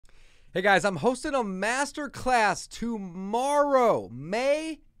Hey guys, I'm hosting a masterclass tomorrow,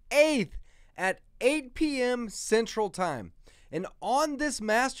 May 8th at 8 p.m. Central Time. And on this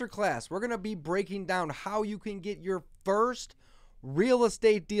masterclass, we're going to be breaking down how you can get your first real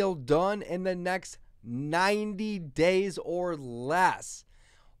estate deal done in the next 90 days or less.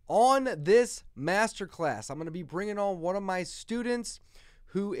 On this masterclass, I'm going to be bringing on one of my students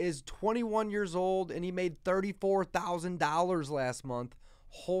who is 21 years old and he made $34,000 last month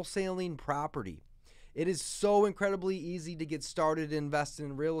wholesaling property. It is so incredibly easy to get started investing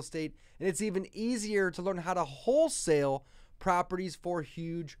in real estate, and it's even easier to learn how to wholesale properties for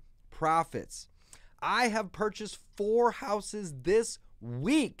huge profits. I have purchased 4 houses this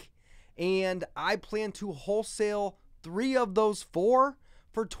week, and I plan to wholesale 3 of those 4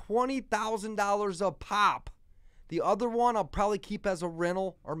 for $20,000 a pop. The other one I'll probably keep as a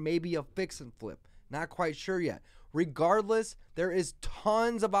rental or maybe a fix and flip. Not quite sure yet. Regardless, there is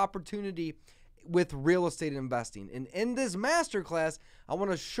tons of opportunity with real estate investing. And in this masterclass, I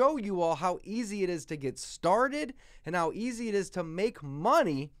want to show you all how easy it is to get started and how easy it is to make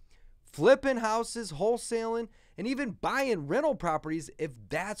money flipping houses, wholesaling, and even buying rental properties if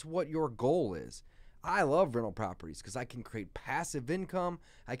that's what your goal is. I love rental properties because I can create passive income,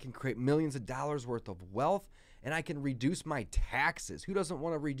 I can create millions of dollars worth of wealth, and I can reduce my taxes. Who doesn't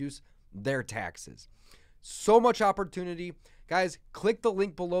want to reduce their taxes? So much opportunity. Guys, click the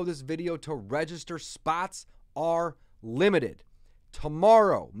link below this video to register. Spots are limited.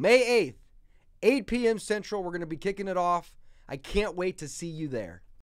 Tomorrow, May 8th, 8 p.m. Central, we're going to be kicking it off. I can't wait to see you there.